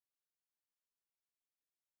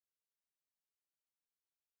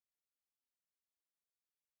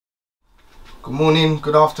Good morning,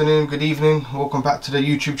 good afternoon, good evening. Welcome back to the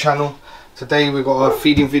YouTube channel. Today we've got a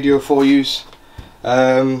feeding video for you.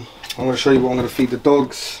 I'm going to show you what I'm going to feed the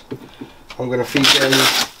dogs. I'm going to feed them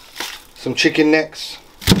some chicken necks,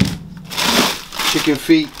 chicken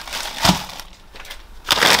feet,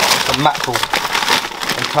 some mackerel,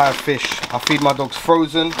 entire fish. I feed my dogs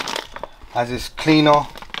frozen as it's cleaner,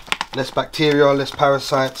 less bacteria, less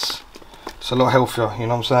parasites. It's a lot healthier, you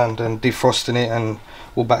know what I'm saying, than defrosting it and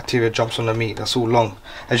all bacteria jumps on the meat. That's all long.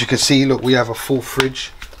 As you can see, look, we have a full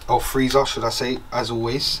fridge, or freezer should I say, as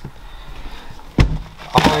always.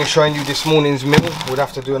 I'm only showing you this morning's meal. We'd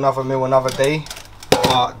have to do another meal another day,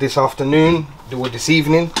 but this afternoon or this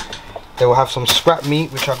evening they will have some scrap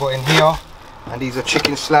meat which I got in here, and these are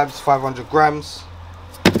chicken slabs, 500 grams.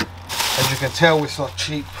 As you can tell, it's not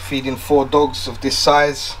cheap feeding 4 dogs of this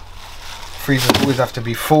size. Freezers always have to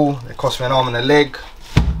be full. It cost me an arm and a leg.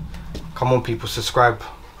 Come on people, subscribe.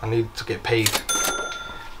 I need to get paid.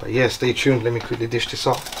 But yeah, stay tuned. Let me quickly dish this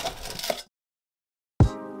up.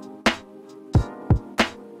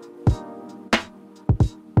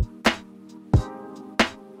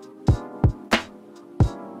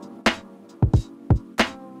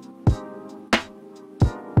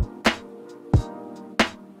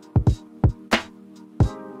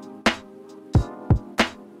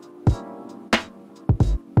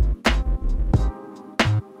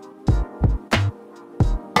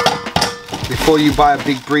 Before you buy a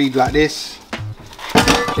big breed like this,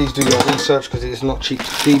 please do your research because it is not cheap to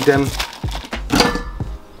feed them. A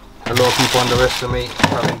lot of people underestimate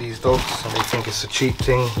having these dogs and they think it's a cheap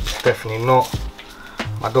thing. It's definitely not.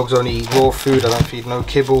 My dogs only eat raw food. I don't feed no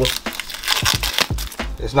kibble.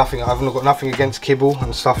 There's nothing, I've got nothing against kibble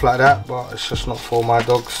and stuff like that, but it's just not for my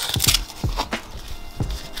dogs.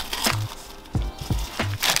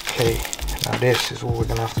 Okay, now this is all we're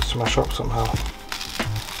gonna have to smash up somehow.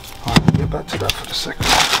 Alright, get back to that for a second.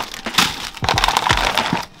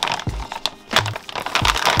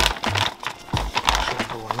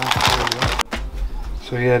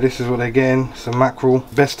 So yeah, this is what they're getting. Some mackerel.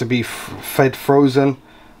 Best to be fed frozen,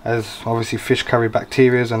 as obviously fish carry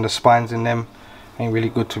bacteria and the spines in them ain't really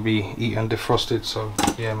good to be eaten defrosted. So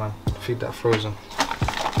yeah man, feed that frozen.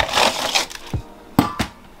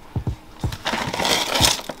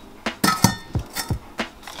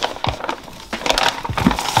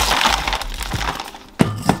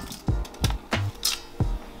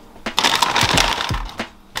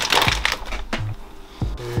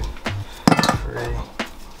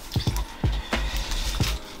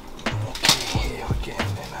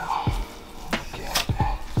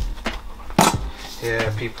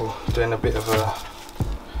 Yeah, people doing a bit of a,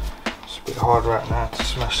 it's a bit hard right now to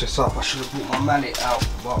smash this up. I should have brought my mallet out,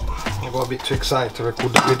 but I got a bit too excited to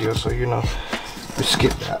record the video, so you know, we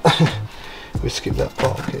skip that. We skip that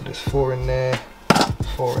part. Okay, there's 4 in there,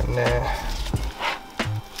 4 in there,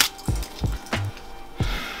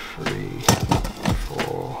 3,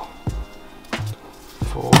 4,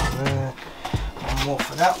 4 in there, 1 more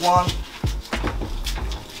for that one.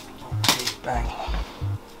 Okay, bang.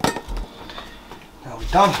 Now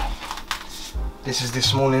we're done. This is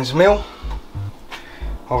this morning's meal.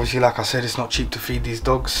 Obviously, like I said, it's not cheap to feed these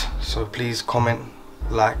dogs, so please comment,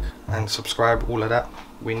 like and subscribe, all of that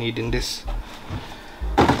we need in this.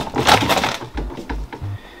 And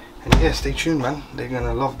yeah, stay tuned man, they're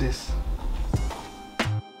gonna love this.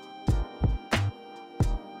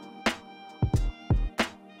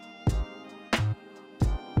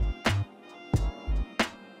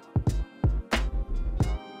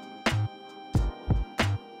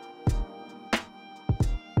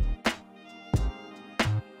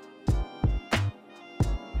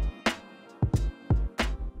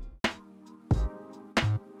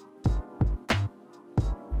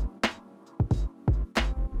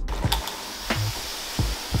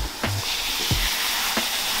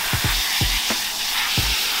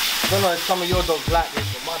 I don't know if some of your dogs like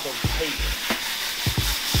this, but my dogs hate it.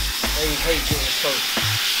 They hate getting soaked,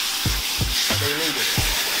 but they need it.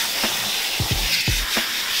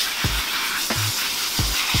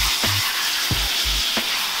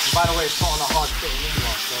 And by the way, it's not on a hard fitting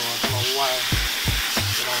either, so I don't know why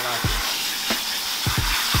they don't like it.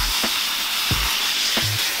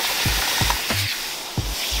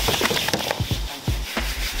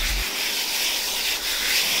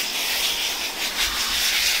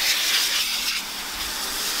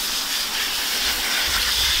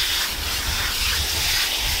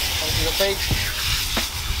 Your face.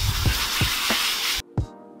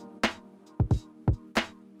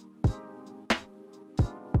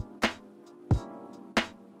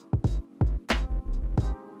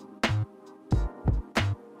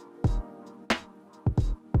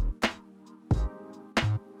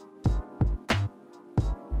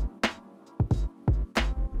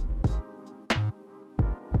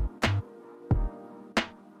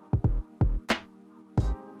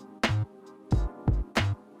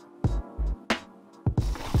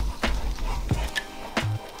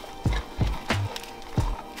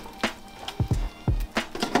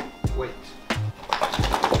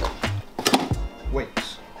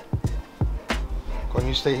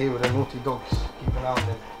 You stay here with the naughty dogs. Keep an eye on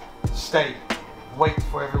them. Stay. Wait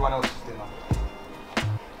for everyone else's dinner.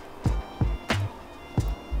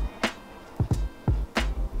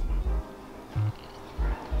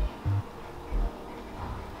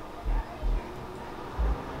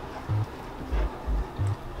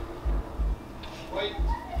 Wait.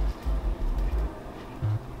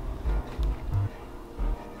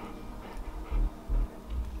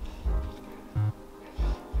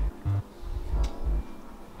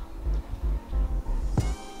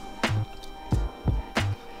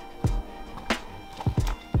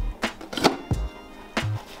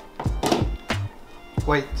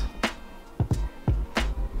 Wait.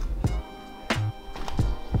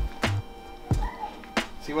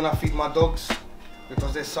 See, when I feed my dogs,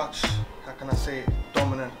 because they're such, how can I say it,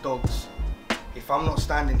 dominant dogs, if I'm not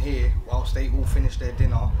standing here whilst they all finish their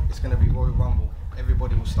dinner, it's going to be Royal Rumble.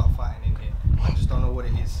 Everybody will start fighting in here. I just don't know what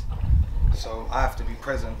it is. So I have to be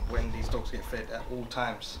present when these dogs get fed at all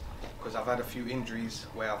times, because I've had a few injuries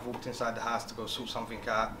where I've walked inside the house to go sort something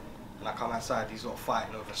out, and I come outside, these lot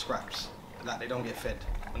fighting over scraps. Like, they don't get fed.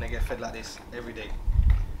 When they get fed like this every day.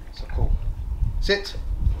 So cool. Sit.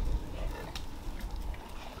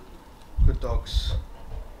 Good dogs.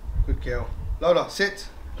 Good girl. Lola, sit.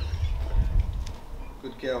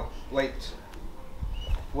 Good girl. Wait.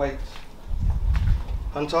 Wait.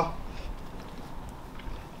 Hunter.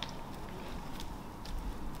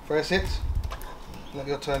 Freya, sit. Not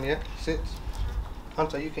your turn yet. Sit.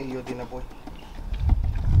 Hunter, you can eat your dinner, boy.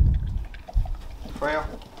 Freya.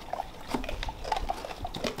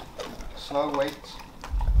 Snow, wait.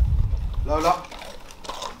 Lola,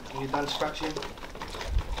 are you done scratching?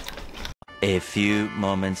 A few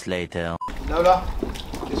moments later. Lola,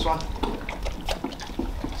 this one.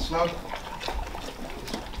 Snow.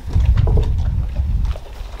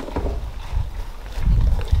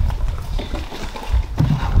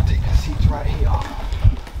 I'll take a seat right here.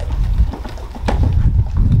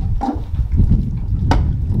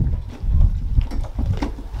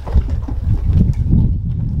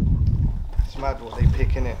 Mad what they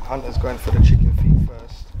pick in it. Hunter's going for the chicken feet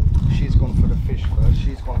first. She's gone for the fish first.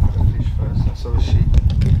 She's gone for the fish first, and so is she.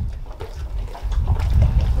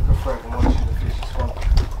 Look at Fred and watching the fish is gone.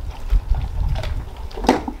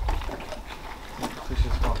 The fish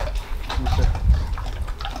is gone. 2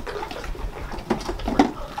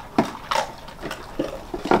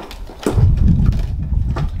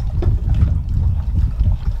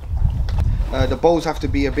 seconds. The bowls have to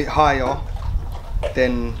be a bit higher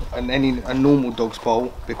than a normal dog's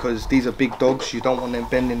bowl, because these are big dogs. You don't want them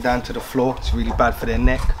bending down to the floor. It's really bad for their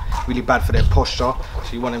neck, really bad for their posture.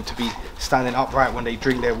 So you want them to be standing upright when they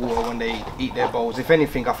drink their water, when they eat their bowls. If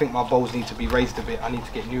anything, I think my bowls need to be raised a bit. I need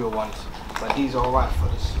to get newer ones, but these are alright for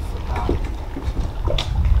this for now.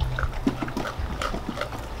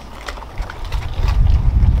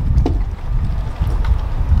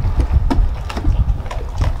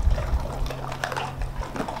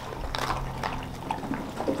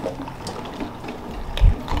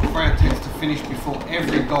 Freya tends to finish before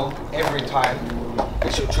every dog, every time.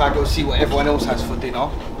 And she'll try to go see what everyone else has for dinner,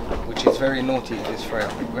 which is very naughty, this Freya,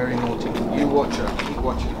 very naughty. You watch her, keep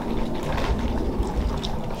watching her.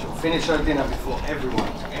 She'll finish her dinner before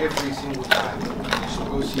everyone, every single time. She'll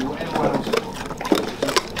go see what everyone else has for.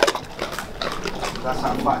 That's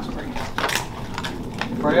how fights break.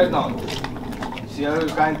 Freya, no. See her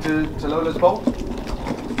going to Lola's bowl?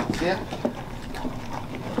 See her?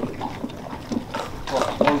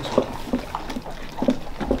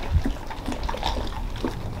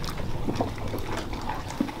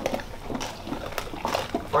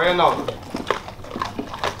 Freya, no.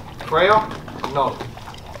 Freya, no.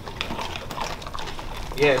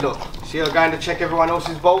 Yeah, look. See her going to check everyone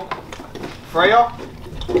else's bowl? Freya,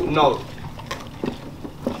 no.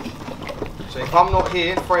 So if I'm not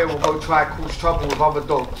here, Freya will go try to cause trouble with other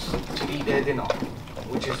dogs to eat their dinner,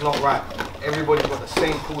 which is not right. Everybody's got the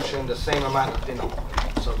same portion, the same amount of dinner.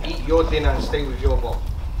 So eat your dinner and stay with your bowl.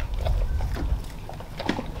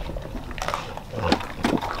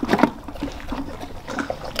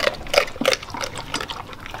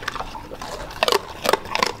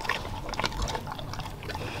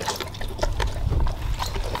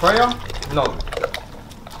 Freya? No.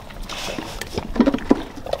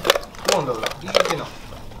 Come on, Lola. Eat your dinner.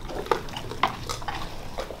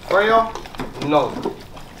 Freya? No.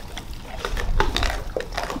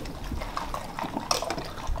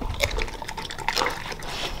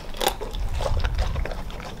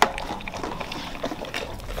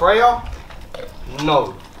 Freya?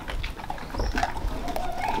 No.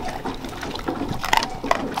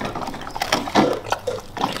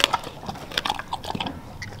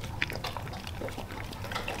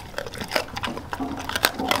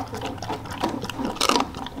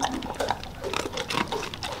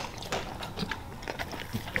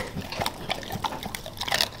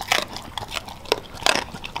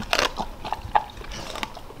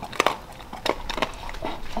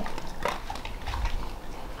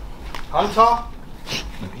 Hunter?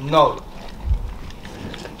 No.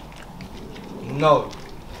 No.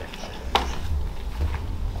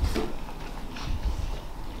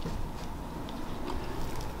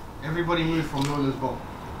 Everybody move from Lola's bowl.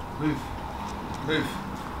 Move. Move.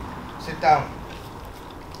 Sit down.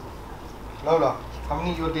 Lola, come and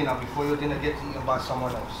eat your dinner before your dinner gets eaten by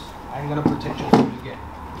someone else. I ain't gonna protect your food again.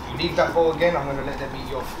 If you leave that bowl again, I'm gonna let them eat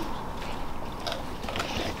your food.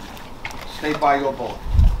 Stay by your bowl.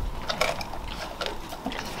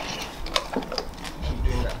 Keep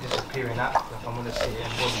doing that disappearing act, like I'm gonna sit here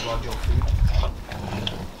and bodyguard your food.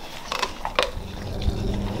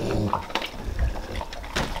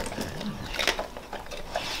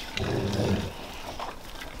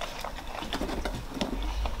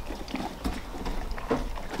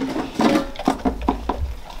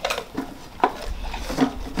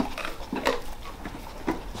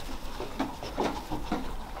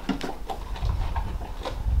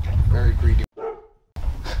 Very greedy.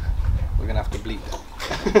 We're gonna have to bleep.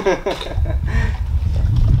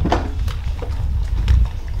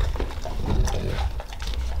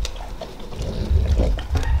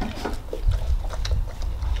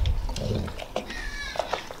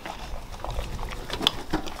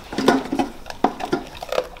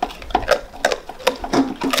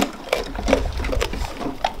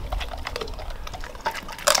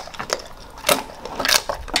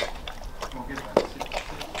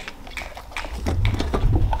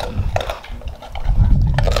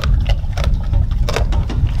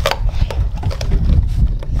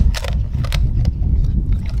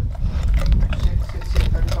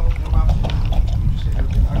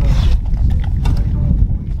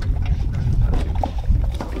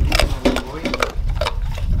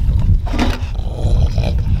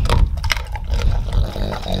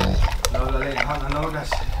 I know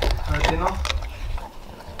that's her dinner.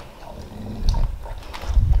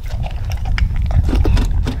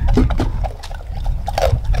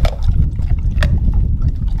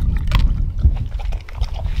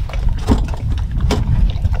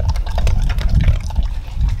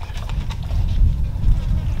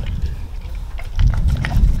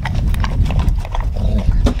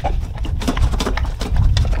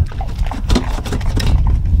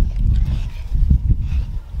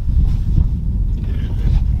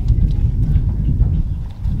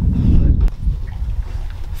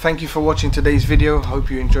 Thank you for watching today's video. Hope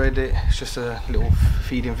you enjoyed it. It's just a little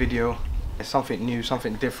feeding video. It's something new,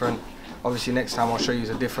 something different. Obviously next time I'll show you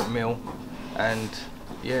a different meal. And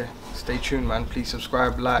yeah, stay tuned man. Please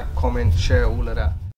subscribe, like, comment, share, all of that.